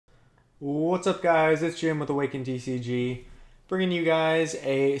What's up guys, it's Jim with Awaken TCG, bringing you guys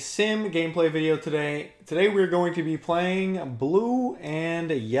a sim gameplay video today. Today we're going to be playing blue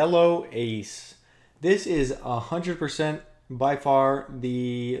and yellow ace. This is 100% by far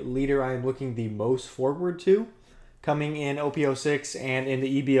the leader I'm looking the most forward to, coming in OP06 and in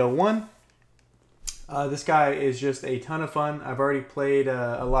the EB01. This guy is just a ton of fun. I've already played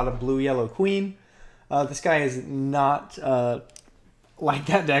a lot of blue-yellow queen. This guy is not like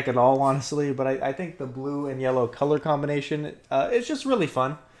that deck at all, honestly, but I think the blue and yellow color combination is just really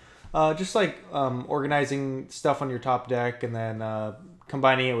fun. Just like organizing stuff on your top deck and then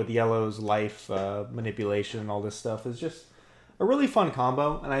combining it with yellow's life, manipulation, and all this stuff is just a really fun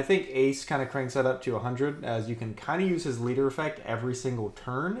combo. And I think Ace kind of cranks that up to 100, as you can kind of use his leader effect every single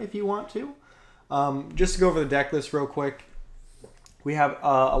turn if you want to. Just to go over the deck list real quick. We have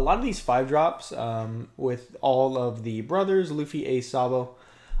a lot of these 5-drops with all of the brothers, Luffy, Ace, Sabo,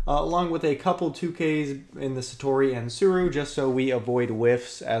 along with a couple 2Ks in the Satori and Suru, just so we avoid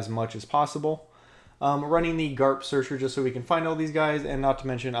whiffs as much as possible. Running the Garp Searcher just so we can find all these guys, and not to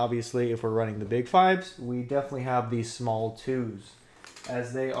mention, obviously, if we're running the big 5s, we definitely have these small 2s,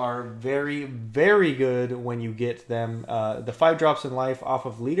 as they are very, very good when you get them, the 5-drops in life off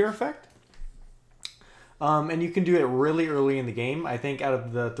of leader effect. And you can do it really early in the game. I think out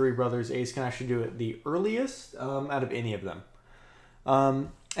of the 3 brothers, Ace can actually do it the earliest out of any of them. And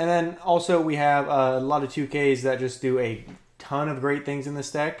then also we have a lot of 2Ks that just do a ton of great things in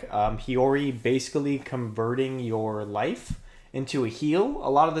this deck. Hiyori basically converting your life into a heal. A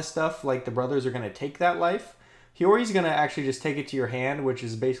lot of this stuff, like the brothers, are going to take that life. Hiyori's going to actually just take it to your hand, which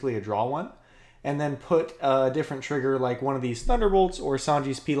is basically a draw one, and then put a different trigger like one of these Thunderbolts or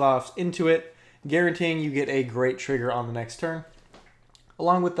Sanji's Pilafs into it, guaranteeing you get a great trigger on the next turn.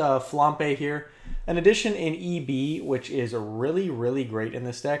 Along with the Flampe here, an addition in EB, which is really, really great in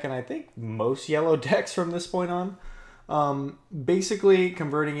this deck, and I think most yellow decks from this point on. Basically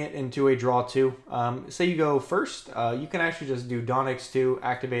converting it into a draw 2. Say you go first, you can actually just do Dawn X2,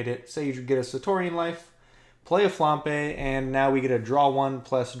 activate it, say you get a Satorian life, play a Flampe, and now we get a draw 1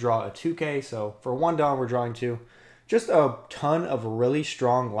 plus draw a 2K, so for 1 Dawn we're drawing 2. Just a ton of really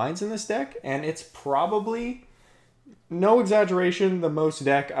strong lines in this deck, and it's probably, no exaggeration, the most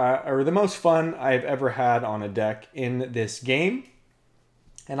the most fun I've ever had on a deck in this game.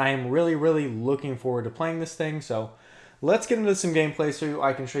 And I am really, really looking forward to playing this thing. So let's get into some gameplay so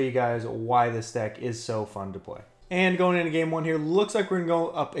I can show you guys why this deck is so fun to play. And going into game 1 here, looks like we're going to go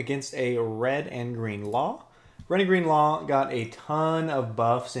up against a red and green Law. Red and green Law got a ton of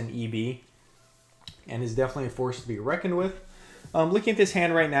buffs in EB, and is definitely a force to be reckoned with. Looking at this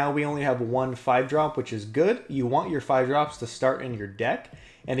hand right now, we only have 1 5-drop, which is good. You want your 5-drops to start in your deck,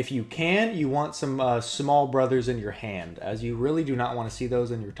 and if you can, you want some small brothers in your hand, as you really do not want to see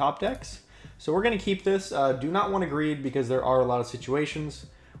those in your top decks. So we're going to keep this. Do not want to greed, because there are a lot of situations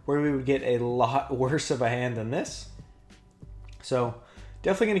where we would get a lot worse of a hand than this. So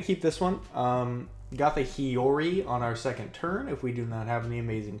definitely going to keep this one. Got the Hiyori on our second turn if we do not have any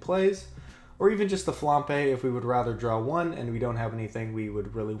amazing plays. Or even just the Flampe if we would rather draw 1 and we don't have anything we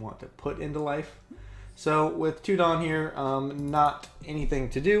would really want to put into life. So with 2 Dawn here, not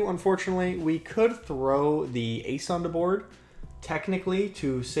anything to do, unfortunately. We could throw the Ace on the board, technically,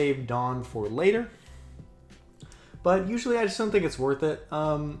 to save Dawn for later. But usually I just don't think it's worth it.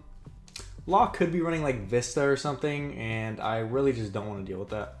 Law could be running like Vista or something, and I really just don't want to deal with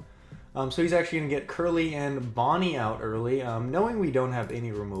that. So he's actually going to get Curly and Bonnie out early, knowing we don't have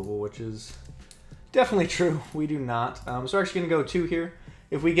any removal, which is definitely true. We do not. So we're actually going to go 2 here.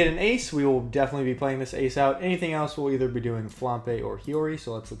 If we get an ace, we will definitely be playing this ace out. Anything else, we'll either be doing Flampe or Hiyori,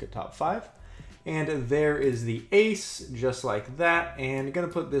 so let's look at top 5. And there is the ace, just like that. And going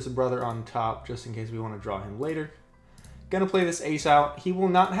to put this brother on top, just in case we want to draw him later. Going to play this ace out. He will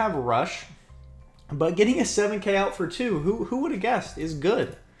not have Rush, but getting a 7K out for 2, who would have guessed, is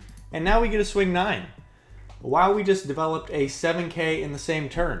good. And now we get a swing 9. Wow, we just developed a 7K in the same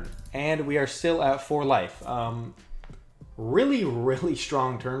turn. And we are still at 4 life. Really, really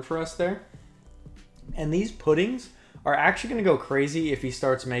strong turn for us there. And these puddings are actually going to go crazy if he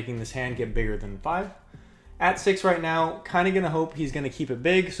starts making this hand get bigger than 5. At 6 right now, kind of going to hope he's going to keep it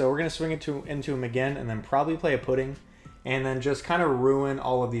big. So we're going to swing it into him again and then probably play a pudding. And then just kind of ruin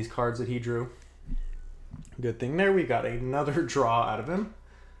all of these cards that he drew. Good thing there, we got another draw out of him.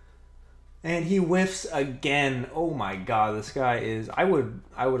 And he whiffs again. Oh my god, this guy is... I would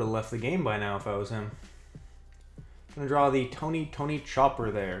have left the game by now if I was him. Gonna draw the Tony Chopper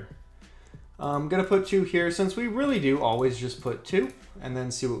there. Gonna put 2 here, since we really do always just put 2. And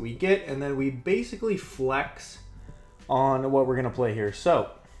then see what we get. And then we basically flex on what we're gonna play here. So,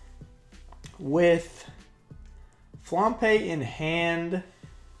 with Flampe in hand,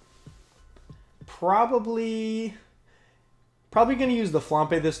 probably going to use the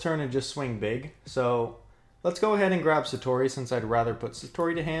Flampe this turn and just swing big. So let's go ahead and grab Satori since I'd rather put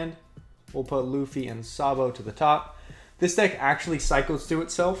Satori to hand. We'll put Luffy and Sabo to the top. This deck actually cycles through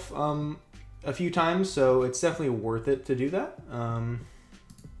itself a few times, so it's definitely worth it to do that.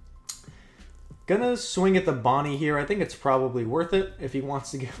 Gonna swing at the Bonnie here. I think it's probably worth it. If he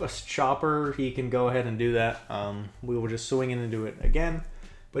wants to give us Chopper, he can go ahead and do that. We will just swing in and do it again.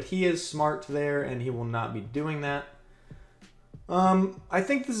 But he is smart there, and he will not be doing that. I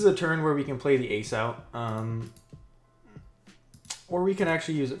think this is a turn where we can play the ace out. Or we can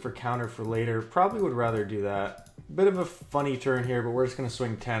actually use it for counter for later. Probably would rather do that. Bit of a funny turn here, but we're just going to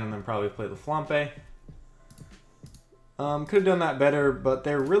swing 10 and then probably play the Flampe. Could have done that better, but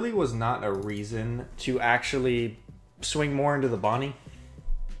there really was not a reason to actually swing more into the Bonnie.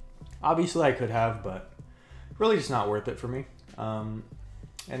 Obviously I could have, but really just not worth it for me. And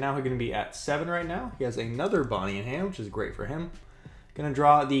now we're going to be at 7 right now. He has another Bonnie in hand, which is great for him. Going to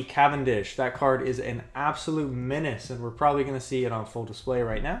draw the Cavendish. That card is an absolute menace, and we're probably going to see it on full display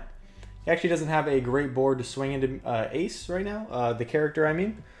right now. He actually doesn't have a great board to swing into Ace right now, the character I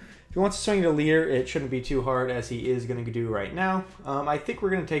mean. If he wants to swing to leader, it shouldn't be too hard, as he is going to do right now. I think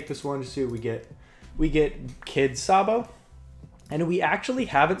we're going to take this one to see what we get. We get Kid Sabo, and we actually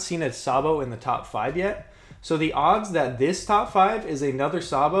haven't seen a Sabo in the top 5 yet. So the odds that this top 5 is another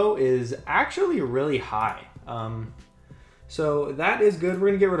Sabo is actually really high. So that is good. We're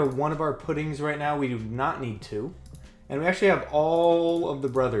going to get rid of one of our puddings right now. We do not need 2. And we actually have all of the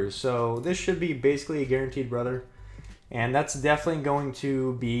brothers. So this should be basically a guaranteed brother. And that's definitely going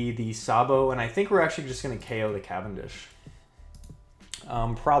to be the Sabo. And I think we're actually just going to KO the Cavendish.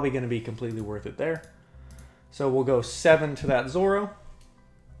 Probably going to be completely worth it there. So we'll go 7 to that Zoro.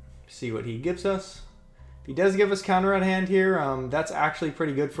 See what he gives us. If he does give us counter at hand here, that's actually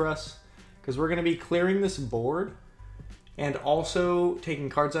pretty good for us. Because we're going to be clearing this board. And also taking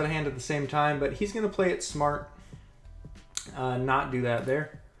cards out of hand at the same time. But he's going to play it smart. Not do that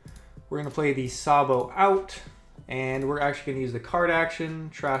there. We're going to play the Sabo out. And we're actually going to use the card action,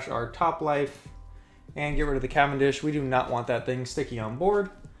 trash our top life, and get rid of the Cavendish. We do not want that thing sticky on board.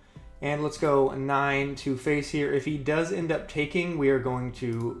 And let's go 9 to face here. If he does end up taking, we are going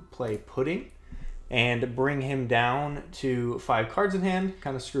to play Pudding and bring him down to 5 cards in hand.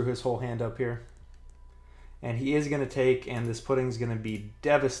 Kind of screw his whole hand up here. And he is going to take, and this Pudding is going to be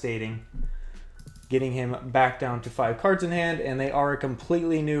devastating, getting him back down to 5 cards in hand, and they are a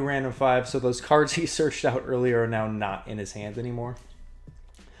completely new random 5, so those cards he searched out earlier are now not in his hand anymore.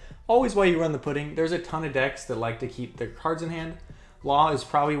 Always while you run the Pudding, there's a ton of decks that like to keep their cards in hand. Law is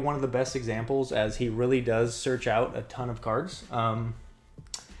probably one of the best examples, as he really does search out a ton of cards.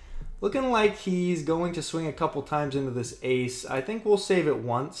 Looking like he's going to swing a couple times into this ace. I think we'll save it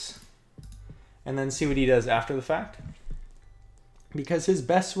once, and then see what he does after the fact. Because his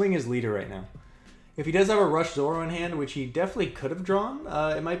best swing is leader right now. If he does have a Rush Zoro in hand, which he definitely could have drawn,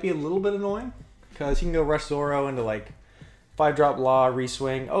 it might be a little bit annoying. Because he can go Rush Zoro into like 5-drop Law,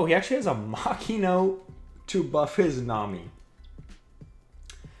 reswing. Oh, he actually has a Makino to buff his Nami.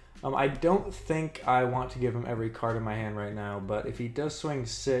 I don't think I want to give him every card in my hand right now, but if he does swing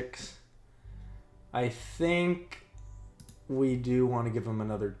 6, I think we do want to give him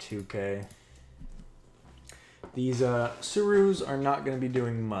another 2K. These Surus are not going to be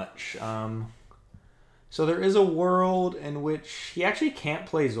doing much. So there is a world in which he actually can't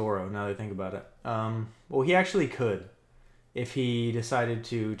play Zoro, now that I think about it. Well, he actually could if he decided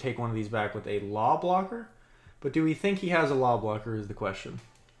to take one of these back with a Law blocker. But do we think he has a Law blocker is the question.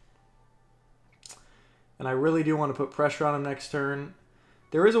 And I really do want to put pressure on him next turn.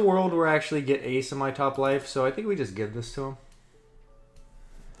 There is a world where I actually get ace in my top life, so I think we just give this to him.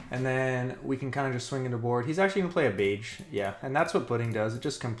 And then we can kind of just swing into board. He's actually going to play a Beige. Yeah, and that's what Pudding does. It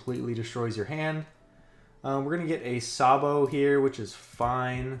just completely destroys your hand. We're going to get a Sabo here, which is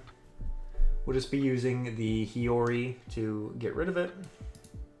fine. We'll just be using the Hiyori to get rid of it.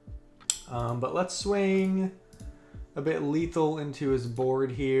 But let's swing a bit lethal into his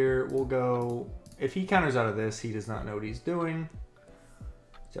board here. We'll go... If he counters out of this, he does not know what he's doing.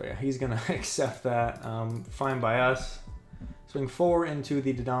 So yeah, he's going to accept that. Fine by us. Swing 4 into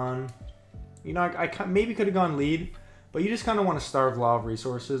the Dodon. You know, I maybe could have gone lead, but you just kind of want to starve Law of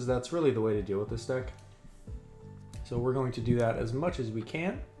Resources. That's really the way to deal with this deck. So we're going to do that as much as we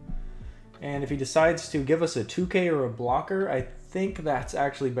can. And if he decides to give us a 2K or a blocker, I think that's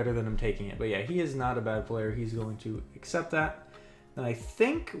actually better than him taking it. But yeah, he is not a bad player. He's going to accept that. And I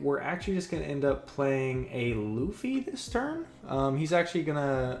think we're actually just going to end up playing a Luffy this turn. He's actually going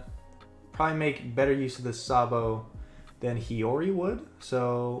to probably make better use of this Sabo than Hiyori would.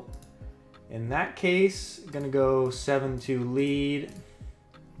 So in that case, gonna go 7 to lead,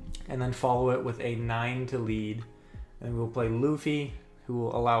 and then follow it with a 9 to lead. And we'll play Luffy, who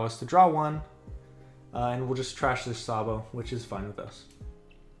will allow us to draw 1, and we'll just trash this Sabo, which is fine with us.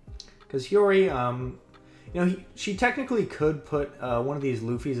 Because Hiyori, you know, she technically could put one of these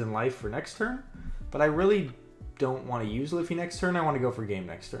Luffys in life for next turn, but I really don't want to use Luffy next turn. I want to go for game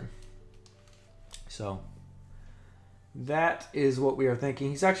next turn. So that is what we are thinking.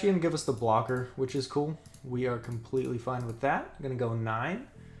 He's actually going to give us the blocker, which is cool. We are completely fine with that. I'm going to go 9.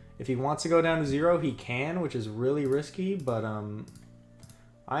 If he wants to go down to 0, he can, which is really risky, but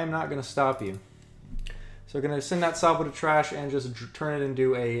I am not going to stop you. So we're going to send that Sabo to trash and just turn it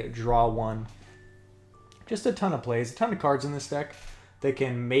into a draw 1. Just a ton of plays, a ton of cards in this deck that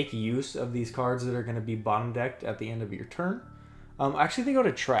can make use of these cards that are going to be bottom decked at the end of your turn. Actually, they go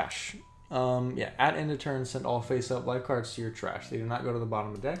to trash. Yeah, at end of turn, send all face-up life cards to your trash. They do not go to the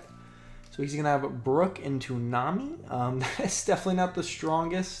bottom of the deck. So he's going to have Brook into Nami. That's definitely not the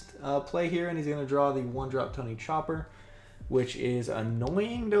strongest play here, and he's going to draw the 1-drop Tony Chopper, which is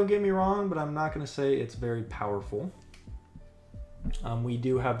annoying, don't get me wrong, but I'm not going to say it's very powerful. We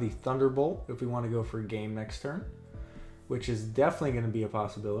do have the Thunderbolt if we want to go for a game next turn, which is definitely going to be a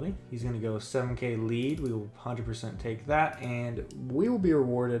possibility. He's going to go 7k lead. We will 100% take that, and we will be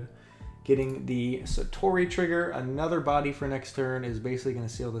rewarded getting the Satori trigger. Another body for next turn is basically going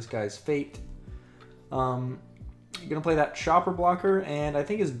to seal this guy's fate. You're going to play that Chopper blocker, and I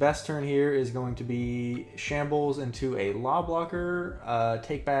think his best turn here is going to be Shambles into a Law blocker,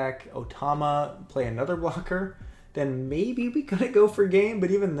 take back Otama, play another blocker. Then maybe we could go for game,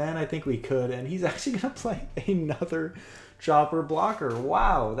 but even then I think we could. And he's actually going to play another Chopper blocker.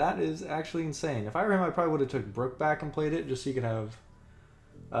 Wow, that is actually insane. If I were him, I probably would have took Brook back and played it just so you could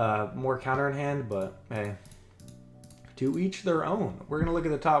have more counter in hand. But hey, to each their own. We're going to look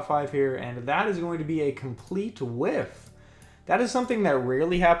at the top 5 here, and that is going to be a complete whiff. That is something that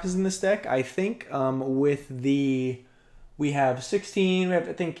rarely happens in this deck. I think with the... We have 16, we have,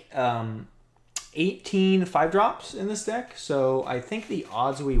 I think... 18 5-drops in this deck, so I think the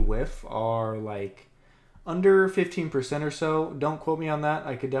odds we whiff are like under 15% or so. Don't quote me on that,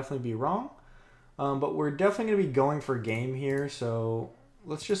 I could definitely be wrong, but we're definitely going to be going for game here, so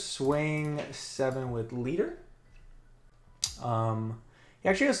let's just swing 7 with leader. He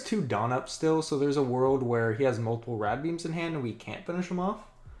actually has 2 Dawn Up still, so there's a world where he has multiple Rad Beams in hand and we can't finish him off.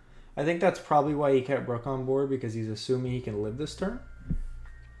 I think that's probably why he kept Brook on board, because he's assuming he can live this turn.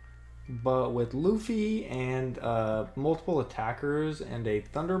 But with Luffy and multiple attackers and a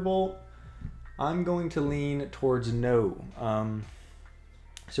Thunderbolt, I'm going to lean towards no.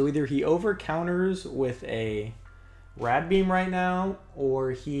 So either he over counters with a Rad Beam right now,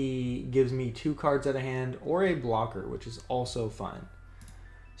 or he gives me 2 cards out of hand, or a blocker, which is also fine.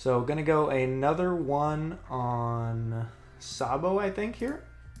 So gonna go another one on Sabo, I think, here.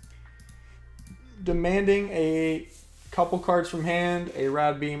 Demanding a couple cards from hand, a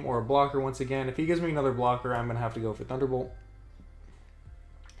Rad Beam or a blocker once again. If he gives me another blocker, I'm going to have to go for Thunderbolt.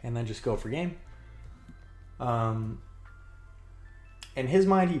 And then just go for game. In his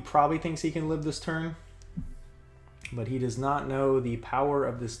mind, he probably thinks he can live this turn. But he does not know the power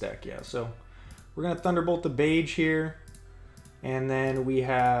of this deck. Yeah, so we're going to Thunderbolt the Beige here. And then we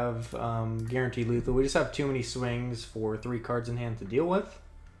have Guaranteed Lethal. We just have too many swings for 3 cards in hand to deal with,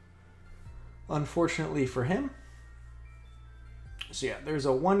 unfortunately for him. So yeah, there's a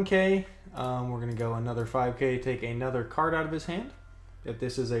 1k. We're going to go another 5k, take another card out of his hand. If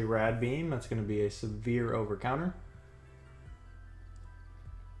this is a Rad Beam, that's going to be a severe over counter.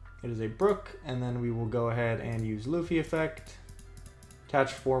 It is a Brook, and then we will go ahead and use Luffy effect.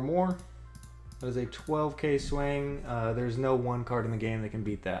 Attach 4 more. That is a 12k swing. There's no 1 card in the game that can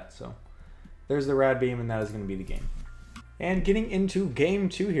beat that. So there's the Rad Beam, and that is going to be the game. And getting into game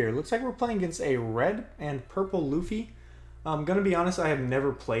 2 here. Looks like we're playing against a red and purple Luffy. I'm going to be honest, I have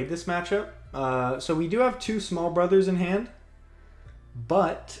never played this matchup. So we do have 2 small brothers in hand,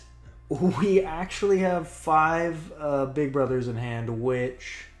 but we actually have 5 big brothers in hand,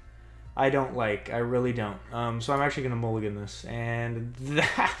 which I don't like. I really don't. So I'm actually going to mulligan this, and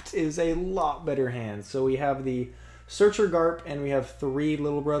that is a lot better hand. So we have the Searcher Garp, and we have 3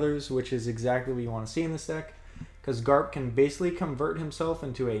 little brothers, which is exactly what you want to see in this deck, because Garp can basically convert himself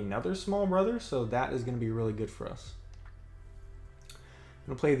into another small brother, so that is going to be really good for us. I'm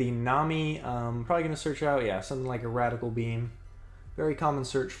going to play the Nami. Probably going to search out, yeah, something like a Radical Beam. Very common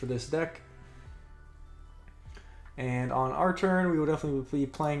search for this deck. And on our turn, we will definitely be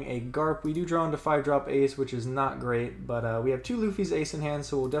playing a Garp. We do draw into 5-drop Ace, which is not great, but we have 2 Luffy's Ace in hand,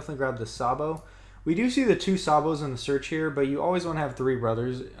 so we'll definitely grab the Sabo. We do see the 2 Sabos in the search here, but you always want to have 3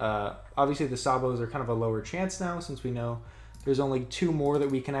 brothers. Obviously, the Sabos are kind of a lower chance now, since we know there's only 2 more that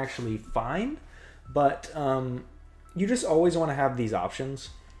we can actually find. But you just always want to have these options,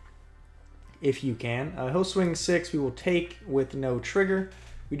 if you can. He'll swing 6, we will take with no trigger.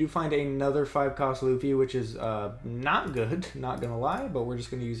 We do find another 5-cost Luffy, which is not good, not gonna lie, but we're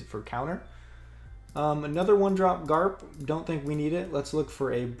just gonna use it for counter. Another 1-drop Garp, don't think we need it. Let's look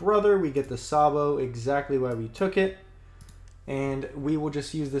for a brother. We get the Sabo, exactly why we took it. And we will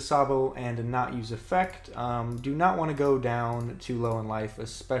just use the Sabo and not use effect. Do not want to go down too low in life,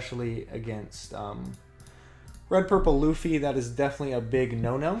 especially against Red Purple Luffy. That is definitely a big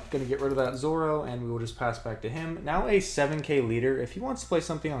no-no. Gonna get rid of that Zoro, and we will just pass back to him. Now a 7k leader. If he wants to play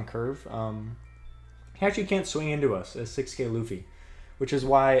something on curve, he actually can't swing into us as 6k Luffy, which is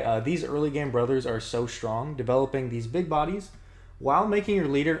why these early game brothers are so strong, developing these big bodies while making your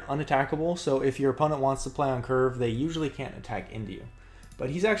leader unattackable. So if your opponent wants to play on curve, they usually can't attack into you. But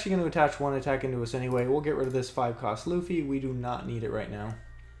he's actually going to attach 1 attack into us anyway. We'll get rid of this 5-cost Luffy. We do not need it right now.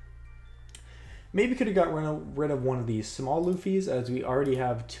 Maybe could have got rid of one of these small Luffys, as we already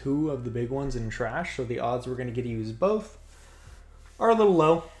have 2 of the big ones in trash, so the odds we're going to get to use both are a little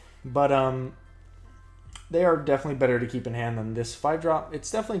low. But they are definitely better to keep in hand than this 5-drop. It's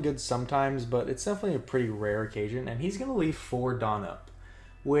definitely good sometimes, but it's definitely a pretty rare occasion. And he's going to leave 4 Dawn up,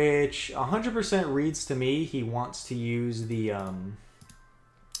 which 100% reads to me he wants to use the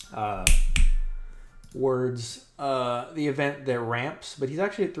the event that ramps, but he's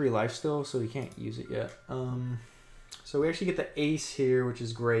actually at 3 life still, so he can't use it yet. So we actually get the Ace here, which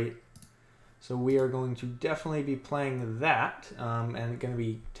is great. So we are going to definitely be playing that, and going to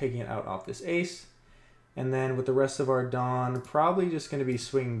be taking it out off this Ace. And then with the rest of our Dawn, probably just going to be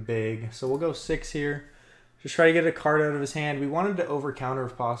swing big. So we'll go 6 here. Just try to get a card out of his hand. We wanted to over counter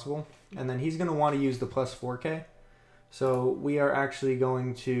if possible. And then he's going to want to use the plus 4k. So we are actually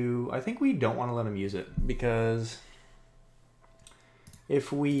going to... I think we don't want to let him use it, because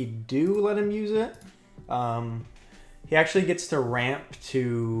if we do let him use it, he actually gets to ramp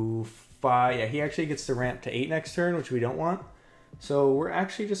to 5. Yeah, he actually gets to ramp to 8 next turn, which we don't want. So we're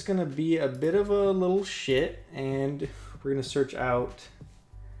actually just going to be a bit of a little shit, and we're going to search out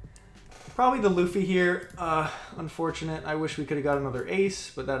probably the Luffy here. Unfortunate. I wish we could have got another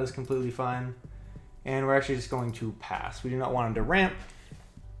Ace, but that is completely fine. And we're actually just going to pass. We do not want him to ramp.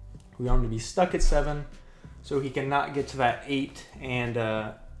 We want him to be stuck at 7, so he cannot get to that 8 and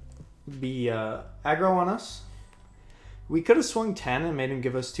be aggro on us. We could have swung 10 and made him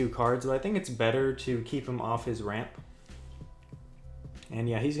give us 2 cards, but I think it's better to keep him off his ramp. And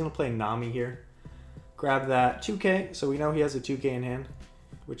yeah, he's going to play Nami here. Grab that 2k, so we know he has a 2k in hand,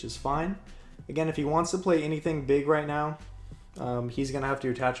 which is fine. Again, if he wants to play anything big right now, he's going to have to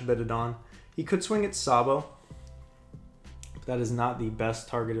attach a bit of Dawn. He could swing at Sabo, but that is not the best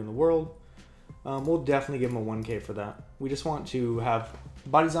target in the world. We'll definitely give him a 1k for that. We just want to have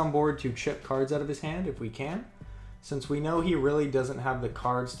bodies on board to chip cards out of his hand if we can, since we know he really doesn't have the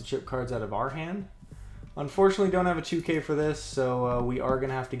cards to chip cards out of our hand. Unfortunately, don't have a 2k for this, so we are going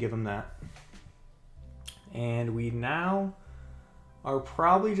to have to give him that. And we now are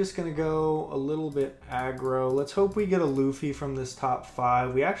probably just going to go a little bit aggro. Let's hope we get a Luffy from this top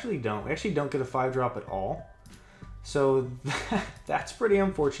 5. We actually don't. We actually don't get a 5-drop at all. So that's pretty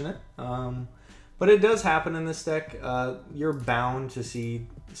unfortunate. But it does happen in this deck. You're bound to see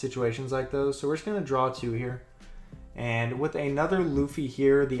situations like those. So we're just going to draw 2 here. And with another Luffy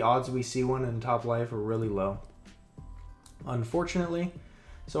here, the odds we see one in top life are really low, unfortunately.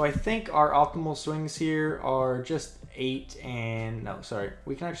 So I think our optimal swings here are just 8 and... No, sorry.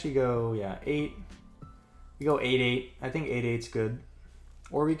 We can actually go, yeah, 8. We go 8-8. I think 8-8's good.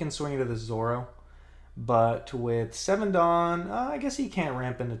 Or we can swing into the Zoro. But with 7 Dawn, I guess he can't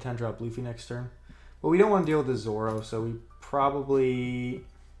ramp into 10-drop Luffy next turn. But we don't want to deal with the Zoro, so we probably...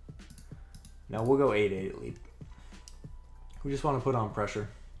 No, we'll go 8-8 lead. We just want to put on pressure.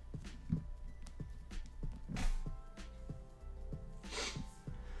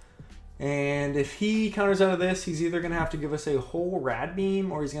 And if he counters out of this, he's either going to have to give us a whole Rad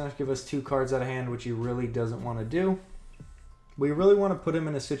Beam, or he's going to have to give us 2 cards out of hand, which he really doesn't want to do. We really want to put him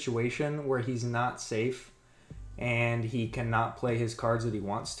in a situation where he's not safe and he cannot play his cards that he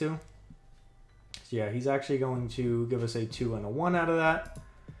wants to. So yeah, he's actually going to give us a 2 and a 1 out of that.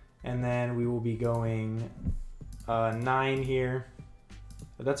 And then we will be going 9 here.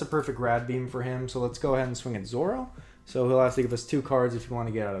 But that's a perfect Rad Beam for him. So let's go ahead and swing at Zoro. So he'll have to give us 2 cards if you want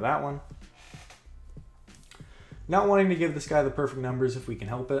to get out of that one. Not wanting to give this guy the perfect numbers if we can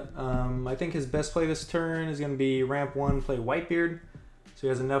help it. I think his best play this turn is going to be ramp 1, play Whitebeard. So he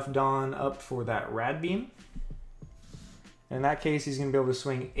has enough Dawn up for that Rad Beam. In that case, he's going to be able to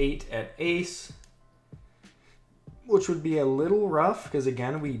swing 8 at Ace, which would be a little rough because,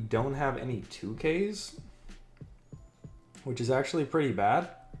 again, we don't have any 2Ks, which is actually pretty bad.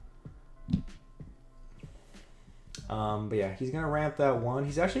 But yeah, he's going to ramp that 1.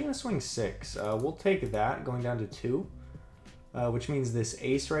 He's actually going to swing 6. We'll take that going down to 2, which means this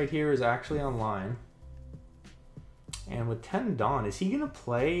Ace right here is actually online. And with 10 Dawn, is he going to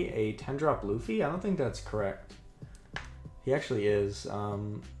play a 10-drop Luffy? I don't think that's correct. He actually is.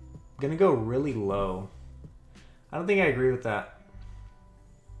 Going to go really low. I don't think I agree with that.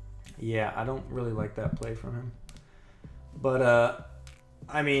 Yeah, I don't really like that play from him. But,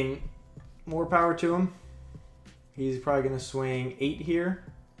 I mean, more power to him. He's probably going to swing 8 here.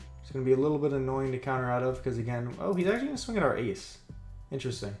 It's going to be a little bit annoying to counter out of because, again, oh, he's actually going to swing at our Ace.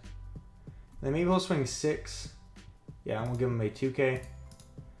 Interesting. Then maybe he'll swing 6. Yeah, I'm going to give him a 2K.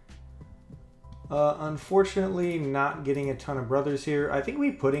 Unfortunately, not getting a ton of brothers here. I think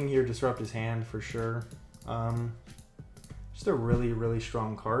we putting here disrupt his hand for sure. Just a really, really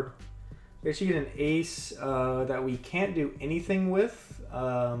strong card. We actually get an Ace that we can't do anything with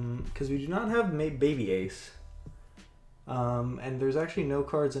because we do not have Baby Ace. And there's actually no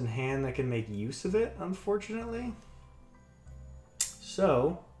cards in hand that can make use of it, unfortunately.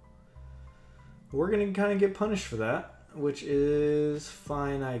 So we're going to kind of get punished for that, which is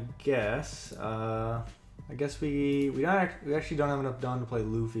fine, I guess. I guess we actually don't have enough Dawn to play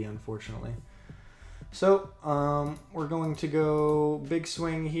Luffy, unfortunately. So we're going to go big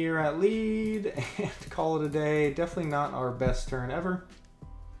swing here at lead and call it a day. Definitely not our best turn ever,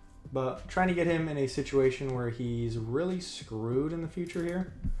 but trying to get him in a situation where he's really screwed in the future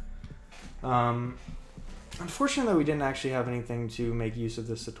here. Unfortunately, we didn't actually have anything to make use of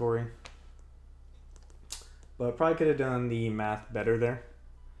this Satori. But probably could have done the math better there.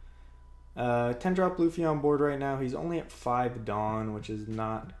 10-drop Luffy on board right now. He's only at 5 Dawn, which is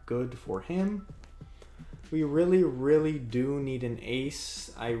not good for him. We really, really do need an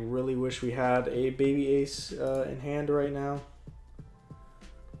Ace. I really wish we had a Baby Ace in hand right now.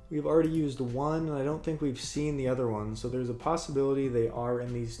 We've already used one, and I don't think we've seen the other one. So there's a possibility they are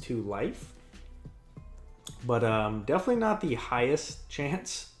in these 2 life. But definitely not the highest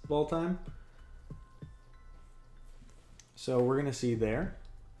chance of all time. So we're going to see there.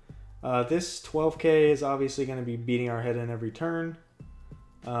 This 12K is obviously going to be beating our head in every turn.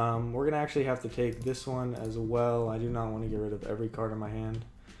 We're going to actually have to take this one as well. I do not want to get rid of every card in my hand.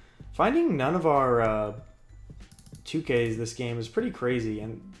 Finding none of our 2Ks this game is pretty crazy,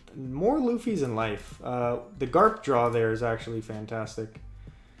 and more Luffy's in life. The Garp draw there is actually fantastic.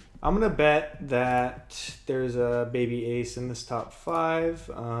 I'm going to bet that there's a Baby Ace in this top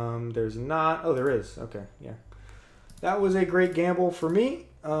 5. There's not. Oh, there is. Okay, yeah. That was a great gamble for me.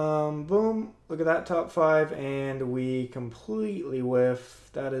 Boom. Look at that top 5, and we completely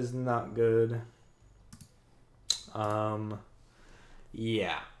whiff. That is not good.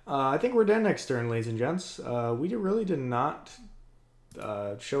 Yeah. I think we're dead next turn, ladies and gents. We really did not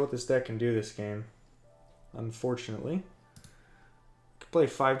show what this deck can do this game, unfortunately. Could play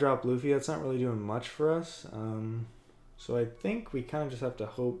 5-drop Luffy. That's not really doing much for us. So I think we kind of just have to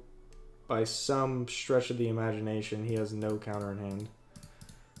hope by some stretch of the imagination he has no counter in hand,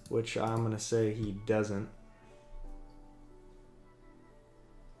 which I'm going to say he doesn't.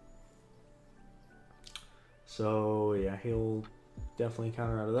 So yeah, he'll definitely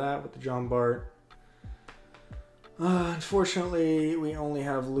counter out of that with the John Bart. Unfortunately, we only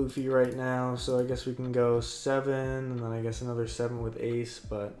have Luffy right now, so I guess we can go 7, and then I guess another 7 with Ace,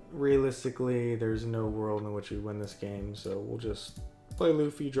 but realistically, there's no world in which we win this game, so we'll just play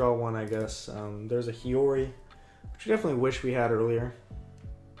Luffy, draw 1, I guess. There's a Hiyori, which I definitely wish we had earlier.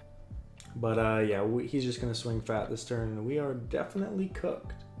 But yeah, he's just going to swing fat this turn, and we are definitely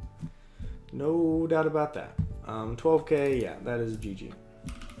cooked. No doubt about that. 12K, yeah, that is GG.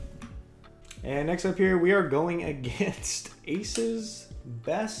 And next up here, we are going against Ace's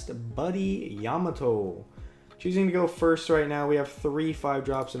best buddy, Yamato. Choosing to go first right now. We have 3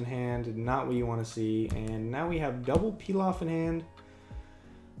 5-drops in hand, not what you want to see. And now we have double Pilaf in hand.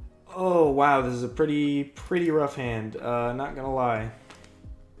 Oh, wow, this is a pretty rough hand, not gonna lie.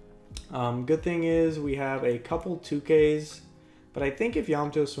 Good thing is we have a couple 2Ks, but I think if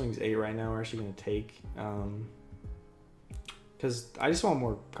Yamato swings 8 right now, we're actually going to take, because I just want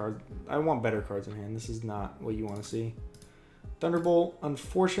more cards. I want better cards in hand. This is not what you want to see. Thunderbolt.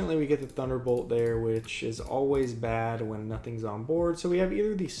 Unfortunately, we get the Thunderbolt there, which is always bad when nothing's on board. So we have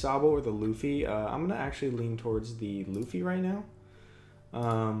either the Sabo or the Luffy. I'm going to actually lean towards the Luffy right now.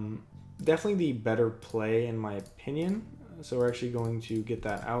 Definitely the better play in my opinion. So we're actually going to get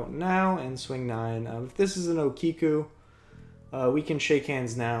that out now and swing 9. If this is an Okiku, we can shake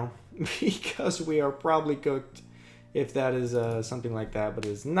hands now because we are probably cooked if that is something like that, but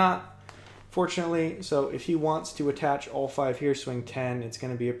it is not. Fortunately, so if he wants to attach all 5 here, swing 10, it's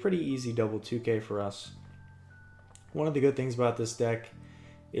going to be a pretty easy double 2K for us. One of the good things about this deck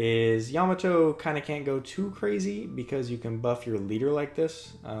is Yamato kind of can't go too crazy because you can buff your leader like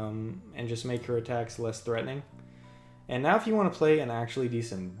this and just make her attacks less threatening. And now if you want to play an actually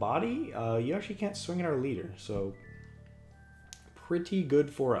decent body, you actually can't swing at our leader, so pretty good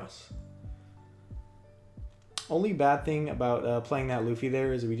for us. Only bad thing about playing that Luffy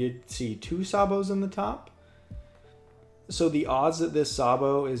there is we did see 2 Sabos in the top. So the odds that this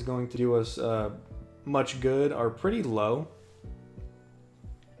Sabo is going to do us much good are pretty low.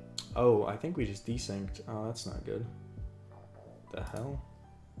 Oh, I think we just desynced. Oh, that's not good. The hell?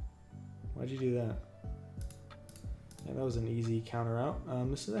 Why'd you do that? Yeah, that was an easy counter out.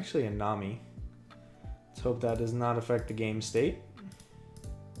 This is actually a Nami. Let's hope that does not affect the game state.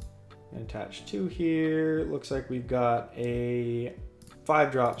 Attach 2 here. Looks like we've got a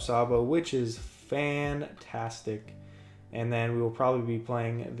 5-drop Sabo, which is fantastic. And then we will probably be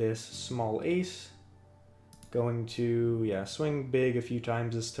playing this small ace. Going to, yeah, swing big a few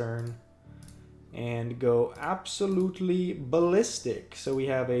times this turn. And go absolutely ballistic. So we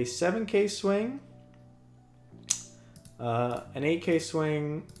have a 7K swing, an 8K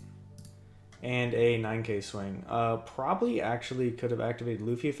swing, and a 9K swing. Probably actually could have activated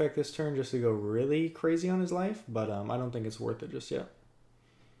Luffy effect this turn just to go really crazy on his life, but I don't think it's worth it just yet.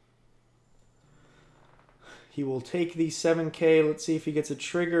 He will take the 7K. Let's see if he gets a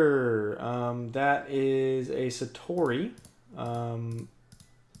trigger. That is a Satori.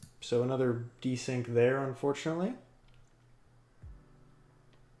 So another desync there, unfortunately.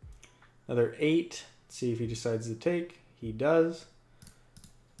 Another 8. Let's see if he decides to take. He does.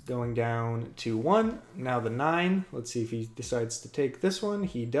 Going down to 1. Now the 9. Let's see if he decides to take this one.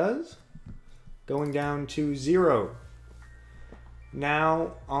 He does. Going down to 0.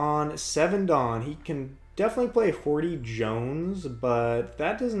 Now on 7 Dawn, he can definitely play Horty Jones, but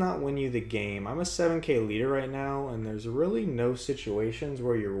that does not win you the game. I'm a 7K leader right now, and there's really no situations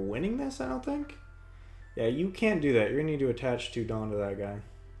where you're winning this, I don't think. Yeah, you can't do that. You're going to need to attach 2 Dawn to that guy.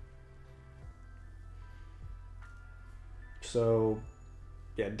 So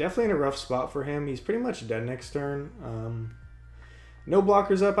yeah, definitely in a rough spot for him. He's pretty much dead next turn. No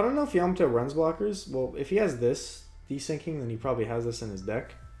blockers up. I don't know if Yamato runs blockers. Well, if he has this desyncing, then he probably has this in his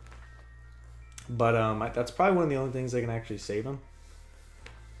deck. But that's probably one of the only things that can actually save him.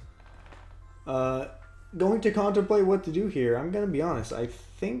 Going to contemplate what to do here. I'm going to be honest. I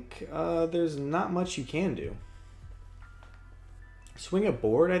think there's not much you can do. Swing a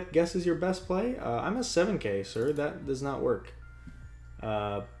board, I guess, is your best play. I'm a 7K, sir. That does not work.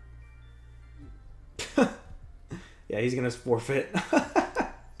 Yeah, he's going to forfeit.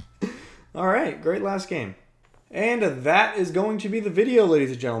 All right, great last game. And that is going to be the video,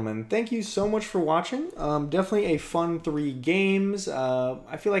 ladies and gentlemen. Thank you so much for watching. Definitely a fun 3 games.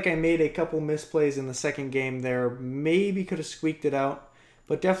 I feel like I made a couple misplays in the second game there. Maybe could have squeaked it out,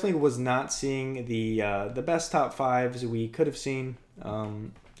 but definitely was not seeing the best top 5s we could have seen.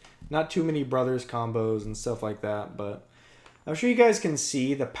 Not too many brothers combos and stuff like that, but I'm sure you guys can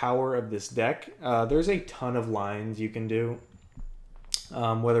see the power of this deck. There's a ton of lines you can do.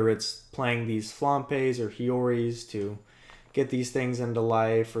 Whether it's playing these Flampes or Hioris to get these things into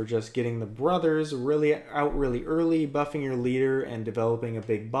life, or just getting the brothers really out really early, buffing your leader, and developing a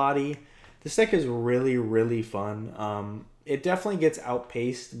big body. This deck is really, really fun. It definitely gets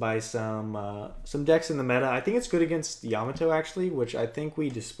outpaced by some decks in the meta. I think it's good against Yamato, actually, which I think we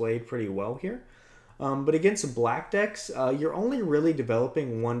displayed pretty well here. But against black decks, you're only really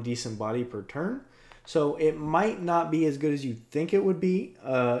developing 1 decent body per turn. So it might not be as good as you think it would be,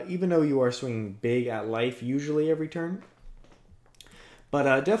 even though you are swinging big at life usually every turn.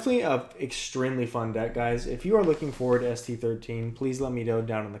 But definitely an extremely fun deck, guys. If you are looking forward to ST13, please let me know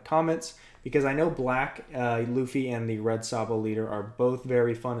down in the comments, because I know Black Luffy and the Red Sabo leader are both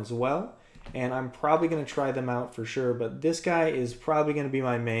very fun as well. And I'm probably going to try them out for sure, but this guy is probably going to be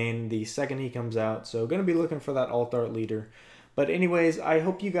my main the second he comes out. So going to be looking for that alt art leader. But anyways, I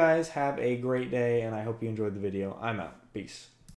hope you guys have a great day, and I hope you enjoyed the video. I'm out. Peace.